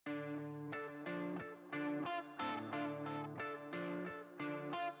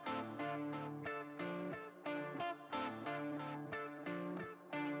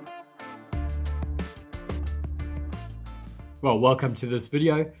Well, welcome to this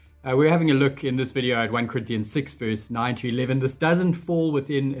video. We're having a look in this video at 1 Corinthians 6 verse 9 to 11. This doesn't fall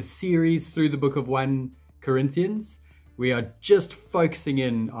within a series through the book of 1 Corinthians. We are just focusing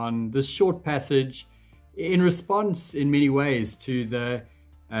in on this short passage in response in many ways to the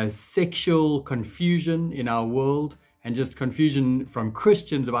sexual confusion in our world and just confusion from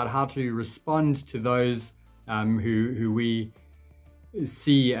Christians about how to respond to those who we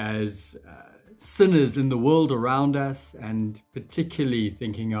see as sinners in the world around us, and particularly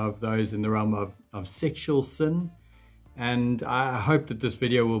thinking of those in the realm of sexual sin. And I hope that this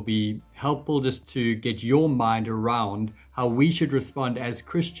video will be helpful just to get your mind around how we should respond as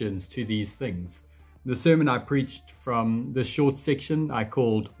Christians to these things. The sermon I preached from this short section I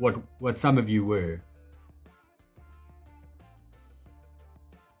called What Some of You Were.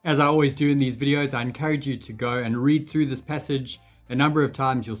 As I always do in these videos, I encourage you to go and read through this passage a number of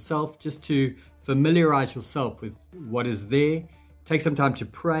times yourself, just to familiarize yourself with what is there. Take some time to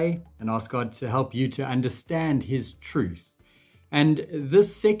pray and ask God to help you to understand His truth. And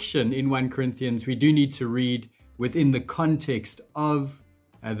this section in 1 Corinthians, we do need to read within the context of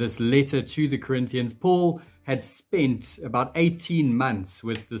this letter to the Corinthians. Paul had spent about 18 months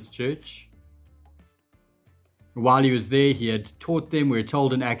with this church. While he was there, he had taught them. We're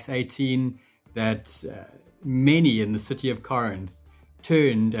told in Acts 18 that many in the city of Corinth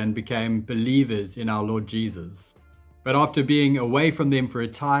turned and became believers in our Lord Jesus. But after being away from them for a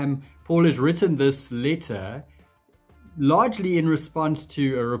time, Paul has written this letter largely in response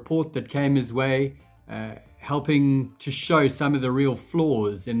to a report that came his way, helping to show some of the real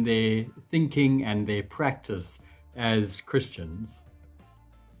flaws in their thinking and their practice as Christians.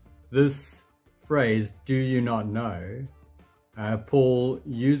 This phrase, "do you not know?" Paul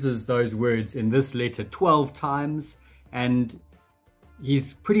uses those words in this letter 12 times, and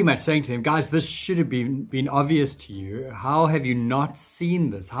he's pretty much saying to them, guys, this should have been obvious to you. How have you not seen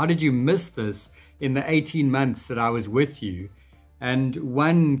this? How did you miss this in the 18 months that I was with you? And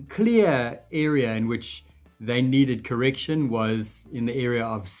one clear area in which they needed correction was in the area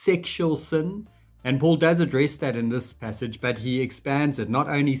of sexual sin. And Paul does address that in this passage, but he expands it, not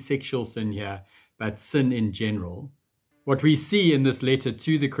only sexual sin here, but sin in general. What we see in this letter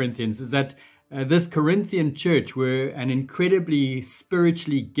to the Corinthians is that this Corinthian church were an incredibly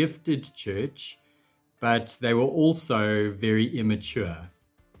spiritually gifted church, but they were also very immature.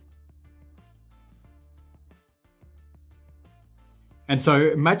 And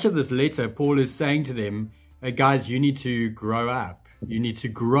so much of this letter, Paul is saying to them, guys, you need to grow up. You need to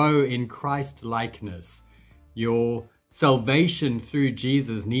grow in Christ-likeness. Your salvation through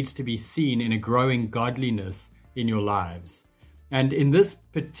Jesus needs to be seen in a growing godliness in your lives. And in this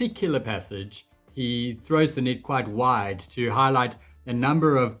particular passage, he throws the net quite wide to highlight a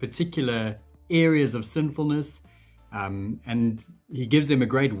number of particular areas of sinfulness, and he gives them a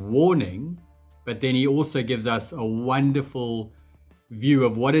great warning, but then he also gives us a wonderful view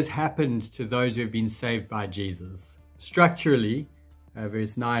of what has happened to those who have been saved by Jesus. Structurally,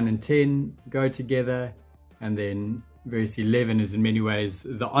 verse 9 and 10 go together, and then verse 11 is in many ways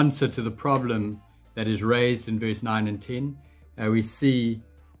the answer to the problem that is raised in verse 9 and 10. We see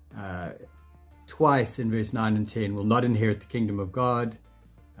twice in verse 9 and 10, will not inherit the kingdom of God,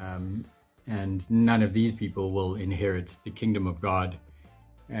 and none of these people will inherit the kingdom of God.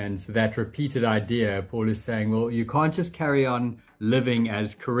 And so that repeated idea, Paul is saying, well, you can't just carry on living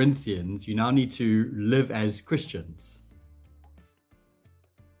as Corinthians, you now need to live as Christians.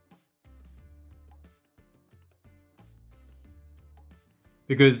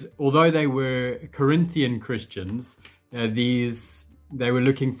 Because although they were Corinthian Christians, they were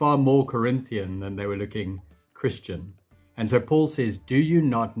looking far more Corinthian than they were looking Christian. And so Paul says, do you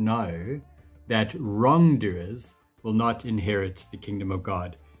not know that wrongdoers will not inherit the kingdom of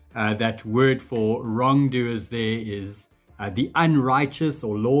God? That word for wrongdoers there is the unrighteous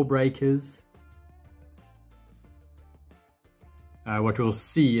or lawbreakers. What we'll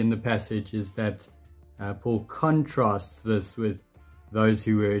see in the passage is that Paul contrasts this with those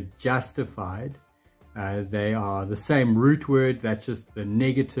who were justified. They are the same root word, that's just the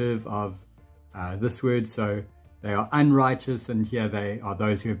negative of this word. So they are unrighteous, and here they are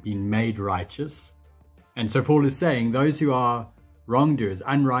those who have been made righteous. And so Paul is saying those who are wrongdoers,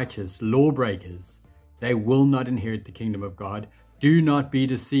 unrighteous, lawbreakers, they will not inherit the kingdom of God. Do not be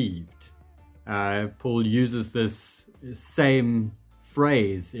deceived. Paul uses this same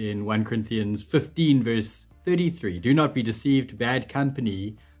phrase in 1 Corinthians 15 verse 33. Do not be deceived, bad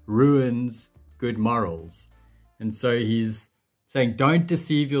company ruins good morals. And so he's saying, don't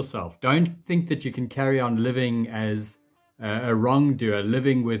deceive yourself. Don't think that you can carry on living as a wrongdoer,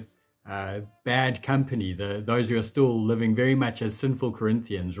 living with bad company, those who are still living very much as sinful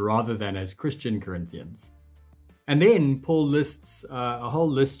Corinthians rather than as Christian Corinthians. And then Paul lists a whole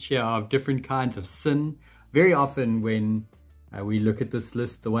list here of different kinds of sin. Very often when we look at this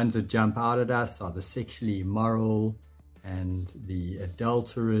list, the ones that jump out at us are the sexually immoral and the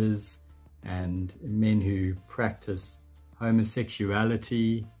adulterers and men who practice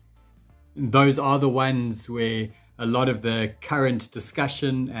homosexuality. Those are the ones where a lot of the current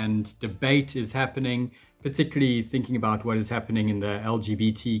discussion and debate is happening, particularly thinking about what is happening in the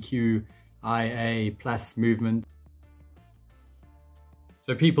LGBTQIA plus movement.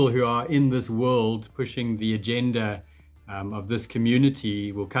 So people who are in this world pushing the agenda of this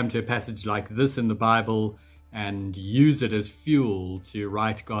community will come to a passage like this in the Bible and use it as fuel to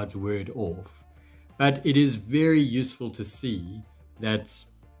write God's word off. But it is very useful to see that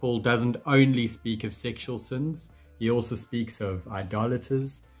Paul doesn't only speak of sexual sins. He also speaks of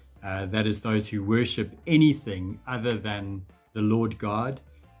idolaters, that is those who worship anything other than the Lord God.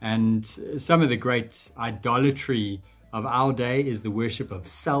 And some of the great idolatry of our day is the worship of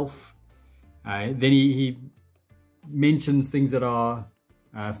self. Then he mentions things that are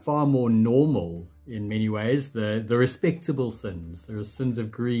far more normal in many ways, the respectable sins. There are sins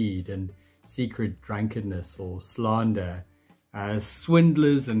of greed and secret drunkenness or slander,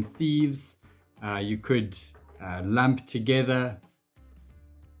 swindlers and thieves. You could lump together.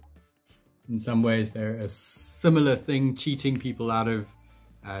 In some ways they're a similar thing, cheating people out of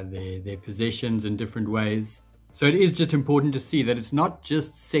their possessions in different ways. So it is just important to see that it's not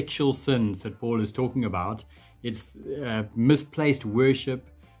just sexual sins that Paul is talking about. It's misplaced worship.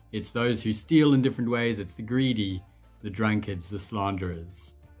 It's those who steal in different ways. It's the greedy, the drunkards, the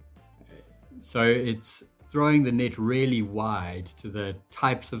slanderers. So it's throwing the net really wide to the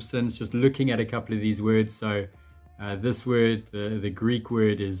types of sins, just looking at a couple of these words. So this word, the Greek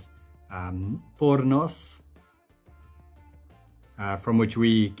word is pornos, from which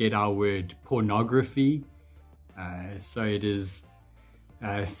we get our word pornography. So it is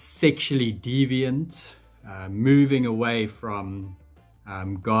sexually deviant, moving away from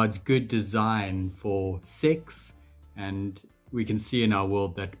God's good design for sex. And we can see in our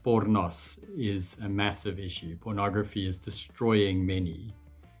world that pornos is a massive issue. Pornography is destroying many.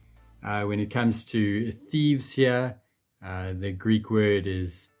 When it comes to thieves here, the Greek word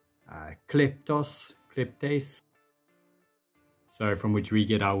is kleptos, kleptes. So from which we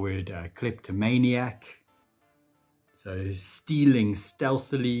get our word kleptomaniac. So stealing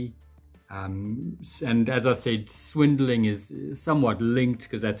stealthily. And as I said, swindling is somewhat linked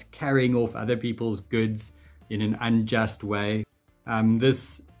because that's carrying off other people's goods in an unjust way.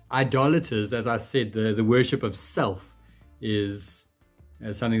 This idolaters, as I said, the worship of self is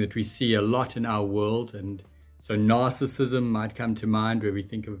something that we see a lot in our world. And so narcissism might come to mind where we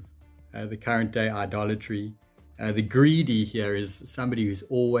think of the current day idolatry. The greedy here is somebody who's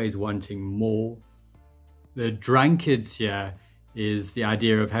always wanting more. The drunkards here is the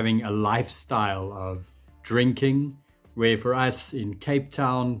idea of having a lifestyle of drinking, where for us in Cape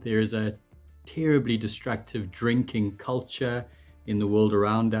Town, there is a terribly destructive drinking culture in the world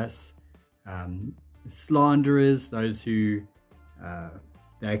around us. Slanderers, those who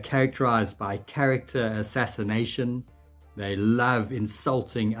they're characterized by character assassination. They love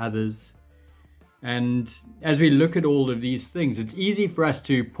insulting others. And as we look at all of these things, it's easy for us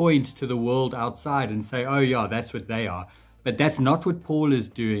to point to the world outside and say, oh yeah, that's what they are. But that's not what Paul is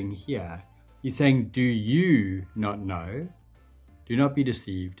doing here. He's saying, do you not know? Do not be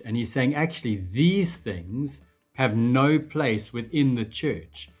deceived. And he's saying, actually, these things have no place within the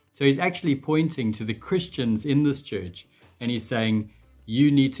church. So he's actually pointing to the Christians in this church. And he's saying, you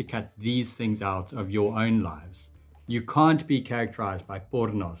need to cut these things out of your own lives. You can't be characterized by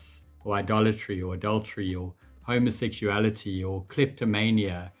pornos, or idolatry, or adultery, or homosexuality, or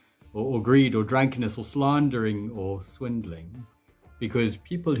kleptomania, or greed, or drunkenness, or slandering, or swindling. Because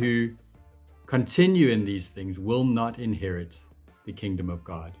people who continue in these things will not inherit the kingdom of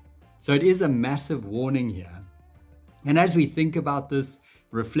God. So it is a massive warning here. And as we think about this,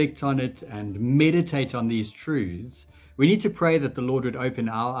 reflect on it, and meditate on these truths, we need to pray that the Lord would open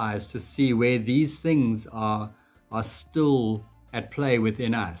our eyes to see where these things are still at play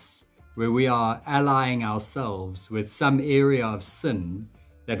within us, where we are allying ourselves with some area of sin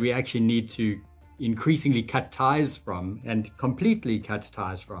that we actually need to increasingly cut ties from, and completely cut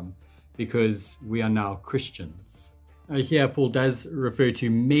ties from, because we are now Christians. Here Paul does refer to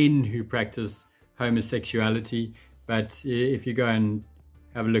men who practice homosexuality, but if you go and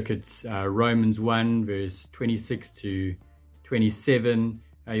have a look at Romans 1 verse 26 to 27,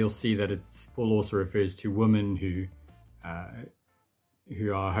 you'll see that Paul also refers to women who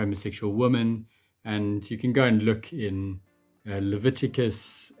who are homosexual women. And you can go and look in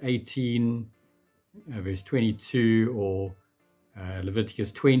Leviticus 18, verse 22, or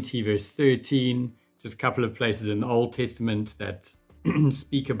Leviticus 20, verse 13, just a couple of places in the Old Testament that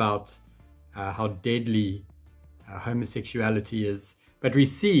speak about how deadly homosexuality is. But we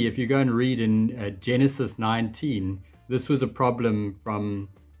see, if you go and read in Genesis 19, this was a problem from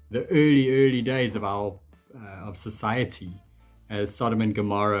the early days of society, as Sodom and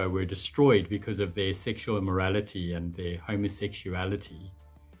Gomorrah were destroyed because of their sexual immorality and their homosexuality.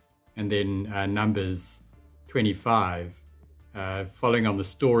 And then Numbers 25, following on the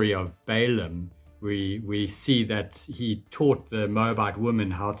story of Balaam, we see that he taught the Moabite women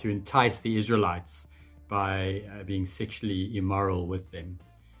how to entice the Israelites by being sexually immoral with them.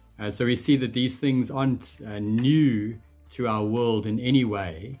 So we see that these things aren't new to our world in any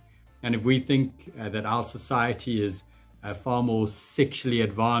way. And if we think that our society is far more sexually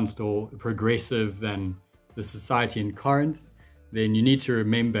advanced or progressive than the society in Corinth, then you need to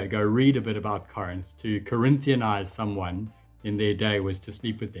remember, go read a bit about Corinth. To Corinthianize someone in their day was to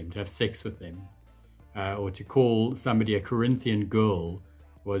sleep with them, to have sex with them. Or to call somebody a Corinthian girl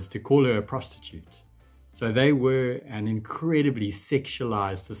was to call her a prostitute. So they were an incredibly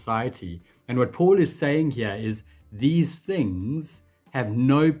sexualized society. And what Paul is saying here is these things have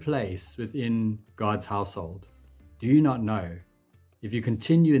no place within God's household. Do you not know? If you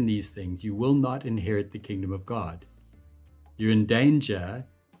continue in these things, you will not inherit the kingdom of God. You're in danger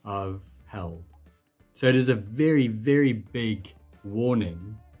of hell. So it is a very, very big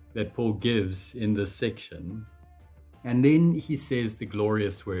warning that Paul gives in this section. And then he says the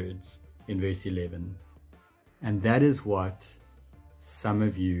glorious words in verse 11. And that is what some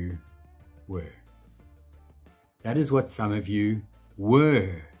of you were. That is what some of you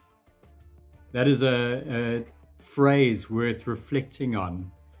were. That is a phrase worth reflecting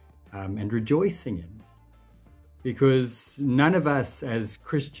on and rejoicing in. Because none of us as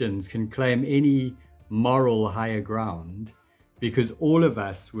Christians can claim any moral higher ground, because all of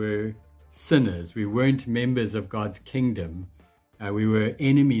us were sinners. We weren't members of God's kingdom. We were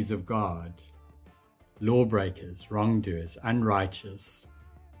enemies of God, lawbreakers, wrongdoers, unrighteous.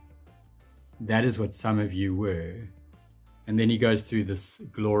 That is what some of you were. And then he goes through this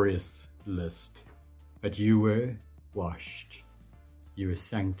glorious list. But you were washed, you were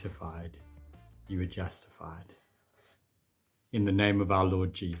sanctified, you were justified in the name of our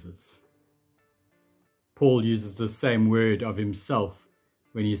Lord Jesus. Paul uses the same word of himself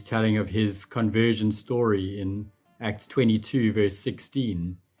when he's telling of his conversion story in Acts 22, verse 16.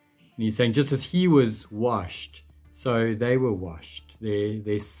 And he's saying, just as he was washed, so they were washed.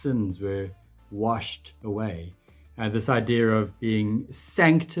 Their sins were washed away. This idea of being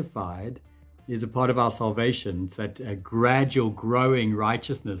sanctified is a part of our salvation. It's that gradual growing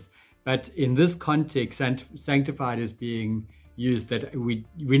righteousness. But in this context, sanctified is being used that we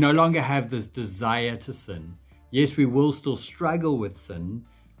no longer have this desire to sin. Yes, we will still struggle with sin,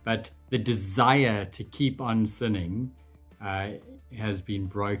 but the desire to keep on sinning has been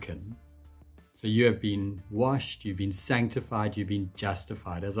broken. So you have been washed, you've been sanctified, you've been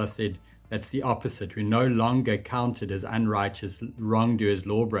justified. As I said, that's the opposite. We're no longer counted as unrighteous, wrongdoers,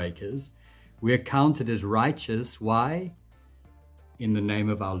 lawbreakers. We're counted as righteous. Why? In the name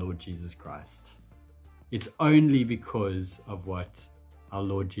of our Lord Jesus Christ. It's only because of what our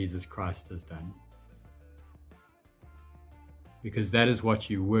Lord Jesus Christ has done. Because that is what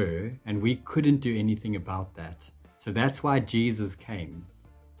you were, and we couldn't do anything about that. So that's why Jesus came.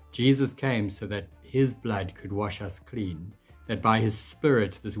 Jesus came so that his blood could wash us clean, that by his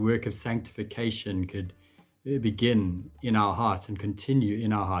Spirit, this work of sanctification could begin in our hearts and continue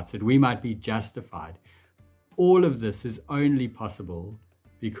in our hearts, that we might be justified. All of this is only possible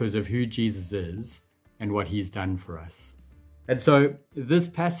because of who Jesus is and what he's done for us. And so this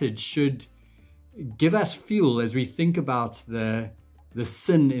passage should give us fuel as we think about the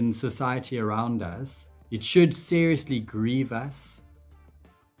sin in society around us. It should seriously grieve us,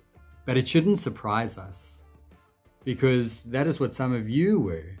 but it shouldn't surprise us, because that is what some of you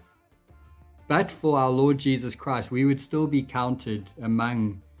were. But for our Lord Jesus Christ, we would still be counted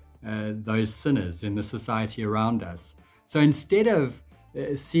among those sinners in the society around us. So instead of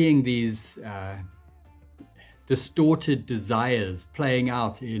seeing these distorted desires playing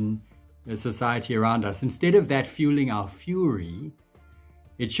out in the society around us, instead of that fueling our fury,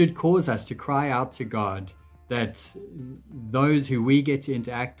 it should cause us to cry out to God that those who we get to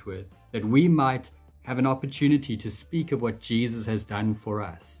interact with, that we might have an opportunity to speak of what Jesus has done for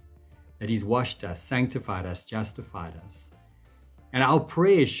us, that he's washed us, sanctified us, justified us. And our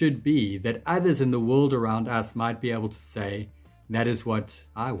prayer should be that others in the world around us might be able to say, That is what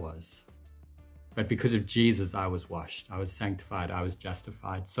I was. But because of Jesus, I was washed, I was sanctified, I was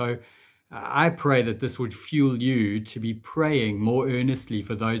justified. So I pray that this would fuel you to be praying more earnestly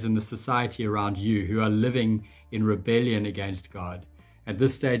for those in the society around you who are living in rebellion against God. At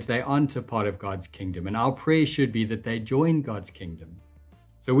this stage, they aren't a part of God's kingdom, and our prayer should be that they join God's kingdom.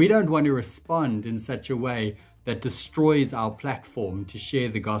 So we don't want to respond in such a way that destroys our platform to share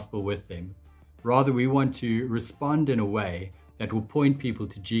the gospel with them. Rather, we want to respond in a way that will point people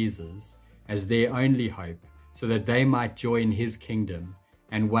to Jesus as their only hope, so that they might join his kingdom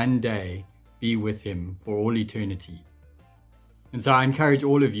and one day be with him for all eternity. And so I encourage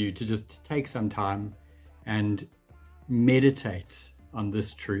all of you to just take some time and meditate on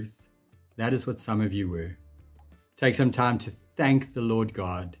this truth. That is what some of you were. Take some time to thank the Lord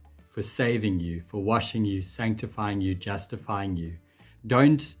God for saving you, for washing you, sanctifying you, justifying you.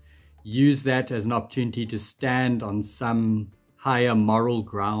 Don't use that as an opportunity to stand on some higher moral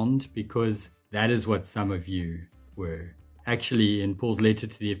ground, because that is what some of you were. Actually, in Paul's letter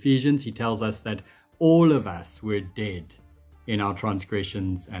to the Ephesians, he tells us that all of us were dead in our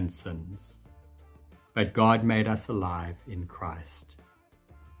transgressions and sins. But God made us alive in Christ.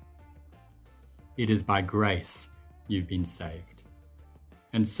 It is by grace you've been saved.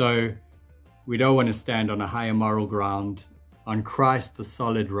 And so we don't want to stand on a higher moral ground. On Christ, the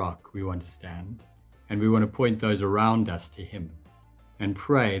solid rock, we want to stand. And we want to point those around us to him and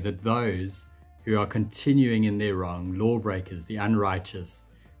pray that those who are continuing in their wrong, lawbreakers, the unrighteous,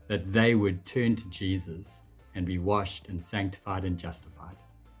 that they would turn to Jesus and be washed and sanctified and justified.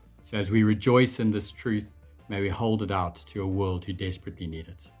 So as we rejoice in this truth, may we hold it out to a world who desperately need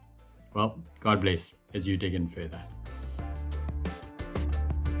it. Well, God bless as you dig in further.